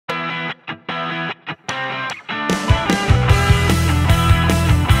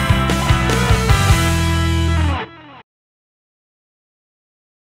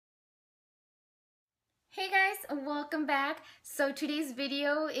welcome back. So today's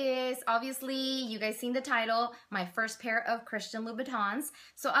video is obviously, you guys seen the title, my first pair of Christian Louboutins.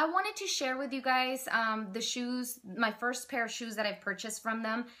 So I wanted to share with you guys the shoes, my first pair of shoes that I've purchased from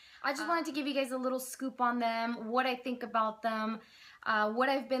them. I just wanted to give you guys a little scoop on them, what I think about them, what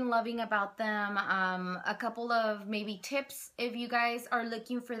I've been loving about them, a couple of maybe tips if you guys are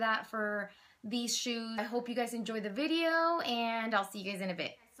looking for that for these shoes. I hope you guys enjoy the video and I'll see you guys in a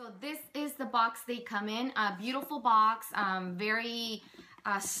bit. So this is the box they come in, a beautiful box, very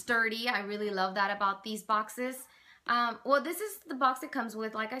sturdy. I really love that about these boxes. Well, this is the box it comes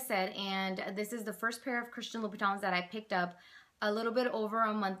with, like I said, and this is the first pair of Christian Louboutins that I picked up a little bit over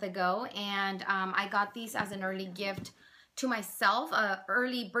a month ago, and I got these as an early gift to myself,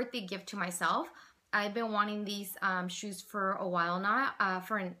 early birthday gift to myself. I've been wanting these shoes for a while now.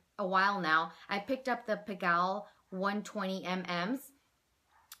 I picked up the PIgalle 120 MMs.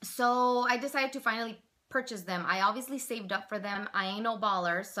 So I decided to finally purchase them. I obviously saved up for them. I ain't no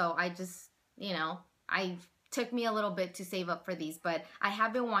baller, so I just, you know, I took me a little bit to save up for these, but I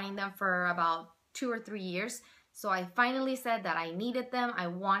have been wanting them for about 2 or 3 years. So I finally said that I needed them, I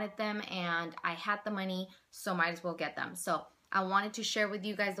wanted them, and I had the money, so might as well get them. So I wanted to share with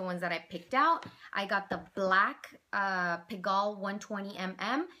you guys the ones that I picked out. I got the black PIgalle 120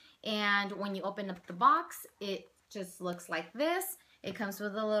 mm, and when you open up the box, it just looks like this. It comes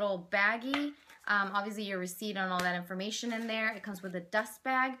with a little baggie, obviously your receipt and all that information in there. It comes with a dust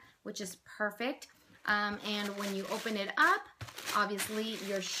bag, which is perfect. And when you open it up, obviously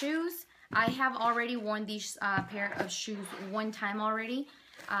your shoes. I have already worn these pair of shoes one time already,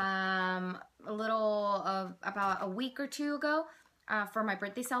 about a week or two ago for my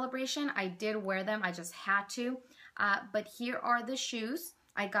birthday celebration. I did wear them, I just had to. But here are the shoes.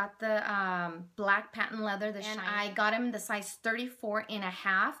 I got the black patent leather, and I got them the size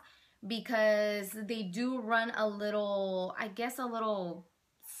 34.5 because they do run a little, I guess a little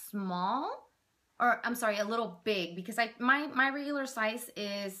small, or I'm sorry, a little big, because my regular size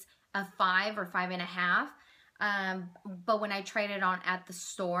is a 5 or 5.5. But when I tried it on at the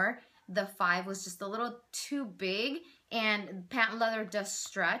store, the 5 was just a little too big, and patent leather does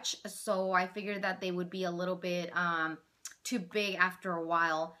stretch, so I figured that they would be a little bit too big after a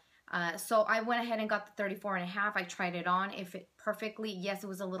while. So I went ahead and got the 34.5. I tried it on. It fit perfectly. Yes, it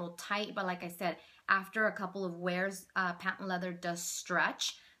was a little tight, but like I said, after a couple of wears, patent leather does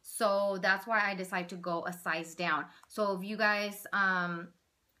stretch. So that's why I decided to go a size down. So if you guys are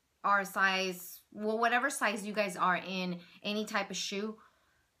a size, well, whatever size you guys are in any type of shoe,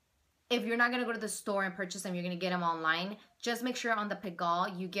 if you're not going to go to the store and purchase them, you're going to get them online. Just make sure on the PIgalle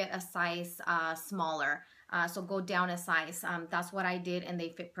you get a size smaller. So go down a size. That's what I did, and they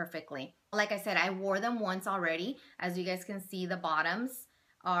fit perfectly. Like I said, I wore them once already. As you guys can see, the bottoms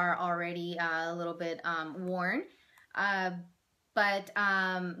are already a little bit worn. But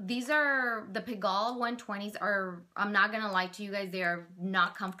these are, the PIgalle 120s are, I'm not going to lie to you guys, they are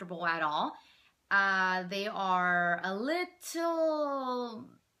not comfortable at all. They are a little,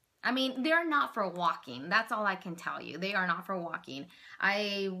 I mean, they're not for walking. That's all I can tell you. They are not for walking.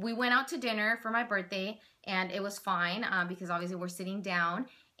 We went out to dinner for my birthday, and it was fine because obviously we're sitting down,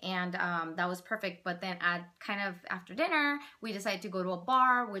 and that was perfect. But then after dinner, we decided to go to a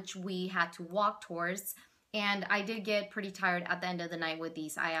bar, which we had to walk towards. And I did get pretty tired at the end of the night with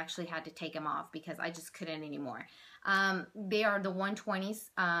these. I actually had to take them off because I just couldn't anymore. They are the 120s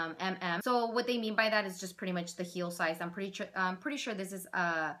mm. So what they mean by that is just pretty much the heel size. I'm pretty sure this is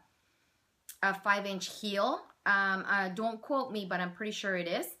a 5-inch heel. Don't quote me, but I'm pretty sure it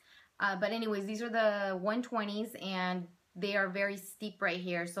is. But anyways, these are the 120s, and they are very steep right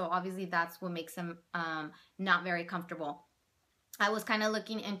here. So obviously that's what makes them not very comfortable. I was kind of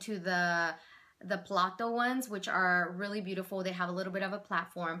looking into the Plato ones, which are really beautiful. They have a little bit of a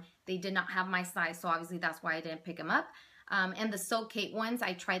platform. They did not have my size, so obviously that's why I didn't pick them up. And the Silkate ones,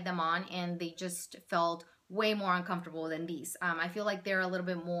 I tried them on, and they just felt way more uncomfortable than these. I feel like they're a little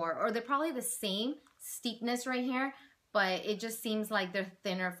bit more, or they're probably the same steepness right here, but it just seems like they're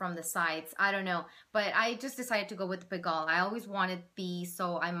thinner from the sides. I don't know, but I just decided to go with the PIgalle. I always wanted these,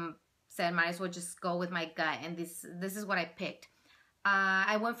 so I said might as well just go with my gut, and this is what I picked.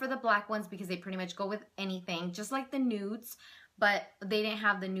 I went for the black ones because they pretty much go with anything, just like the nudes, but they didn't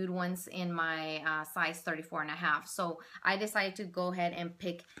have the nude ones in my size 34.5. So I decided to go ahead and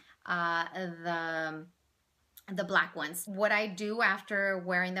pick the black ones. What I do after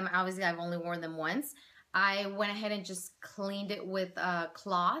wearing them, obviously I've only worn them once, I went ahead and just cleaned it with a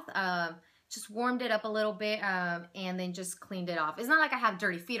cloth, just warmed it up a little bit, and then just cleaned it off. It's not like I have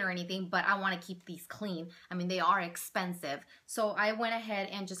dirty feet or anything, but I want to keep these clean. I mean, they are expensive. So I went ahead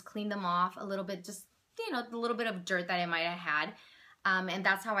and just cleaned them off a little bit, just you know, the little bit of dirt that I might have had. And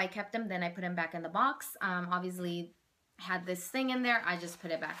that's how I kept them. Then I put them back in the box. Obviously had this thing in there, I just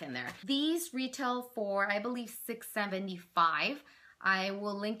put it back in there. These retail for, I believe, $6.75. I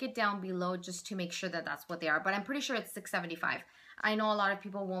will link it down below just to make sure that that's what they are, but I'm pretty sure it's $6.75. I know a lot of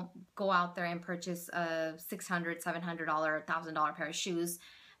people won't go out there and purchase a $600, $700, $1,000 pair of shoes.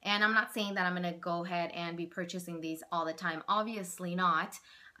 And I'm not saying that I'm gonna go ahead and be purchasing these all the time. Obviously not,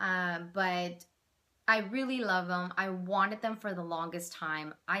 but I really love them. I wanted them for the longest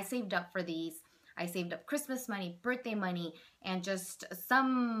time. I saved up for these. I saved up Christmas money, birthday money, and just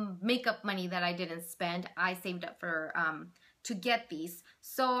some makeup money that I didn't spend. I saved up for to get these.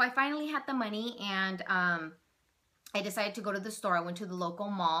 So I finally had the money, and I decided to go to the store. I went to the local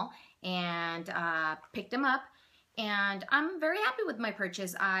mall and picked them up. And I'm very happy with my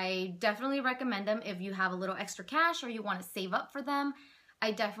purchase. I definitely recommend them if you have a little extra cash or you want to save up for them.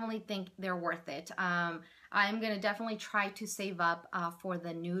 I definitely think they're worth it. I'm going to definitely try to save up for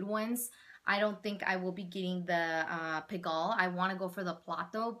the nude ones. I don't think I will be getting the PIgalle. I want to go for the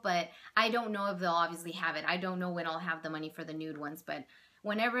Plato, but I don't know if they'll obviously have it. I don't know when I'll have the money for the nude ones, but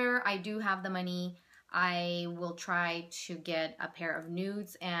whenever I do have the money, I will try to get a pair of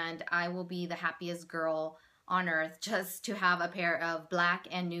nudes, and I will be the happiest girl on earth just to have a pair of black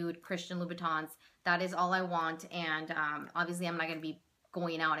and nude Christian Louboutins. That is all I want, and obviously I'm not going to be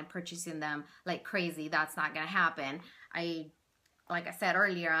going out and purchasing them like crazy. That's not going to happen. Like I said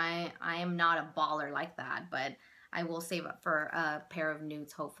earlier, I am not a baller like that, but I will save up for a pair of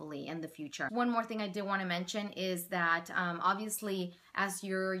nudes hopefully in the future. One more thing I did want to mention is that obviously as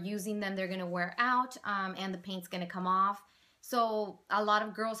you're using them, they're going to wear out and the paint's going to come off. So a lot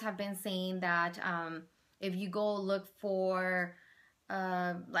of girls have been saying that if you go look for,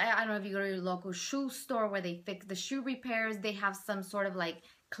 I don't know, if you go to your local shoe store where they fix the shoe repairs, they have some sort of like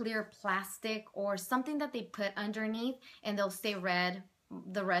clear plastic or something that they put underneath, and they'll stay red.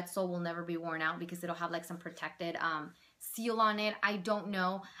 The red sole will never be worn out because it'll have like some protected seal on it. I don't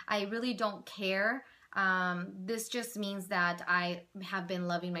know. I really don't care. This just means that I have been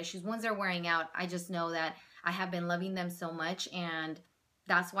loving my shoes. Once they're wearing out, I just know that I have been loving them so much, and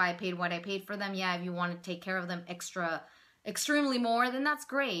that's why I paid what I paid for them. Yeah, if you want to take care of them extremely more, then that's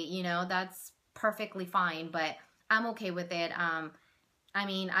great. You know, that's perfectly fine, but I'm okay with it. I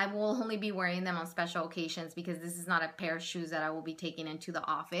mean, I will only be wearing them on special occasions because this is not a pair of shoes that I will be taking into the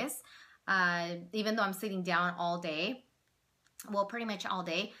office. Even though I'm sitting down all day, well, pretty much all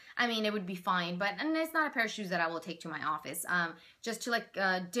day, I mean, it would be fine, but and it's not a pair of shoes that I will take to my office. Just to like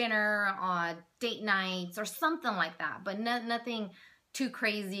dinner, date nights, or something like that, but nothing too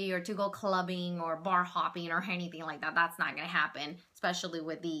crazy or to go clubbing or bar hopping or anything like that. That's not going to happen, especially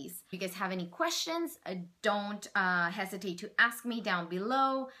with these. If you guys have any questions, don't hesitate to ask me down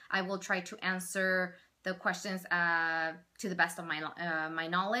below. I will try to answer the questions to the best of my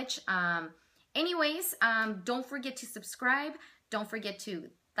knowledge. Anyways, don't forget to subscribe. Don't forget to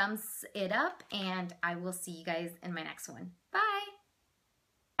thumbs it up, and I will see you guys in my next one. Bye!